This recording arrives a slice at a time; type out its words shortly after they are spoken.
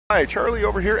Hi, Charlie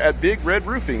over here at Big Red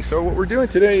Roofing. So what we're doing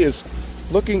today is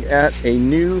looking at a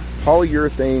new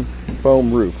polyurethane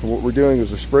foam roof. What we're doing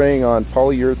is we're spraying on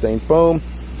polyurethane foam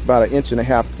about 1.5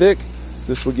 inches thick.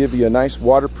 This will give you a nice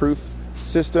waterproof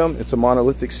system. It's a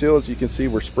monolithic seal. As you can see,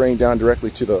 we're spraying down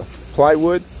directly to the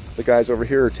plywood. The guys over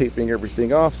here are taping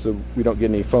everything off so we don't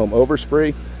get any foam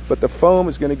overspray. But the foam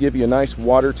is going to give you a nice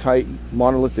watertight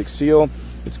monolithic seal.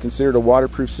 It's considered a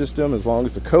waterproof system as long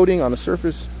as the coating on the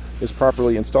surface is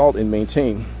properly installed and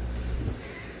maintained.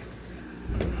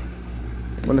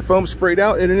 When the foam's sprayed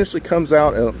out, it initially comes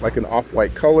out in like an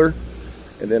off-white color,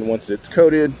 and then once it's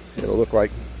coated, it'll look like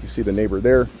you see the neighbor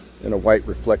there in a white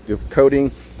reflective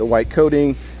coating. The white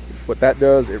coating, what that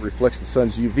does, it reflects the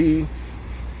sun's UV.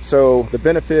 So the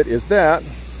benefit is that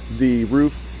the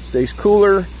roof stays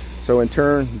cooler, so in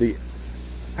turn the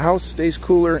house stays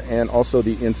cooler, and also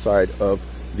the inside of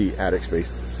the attic space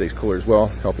stays cooler as well,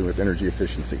 helping with energy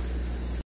efficiency.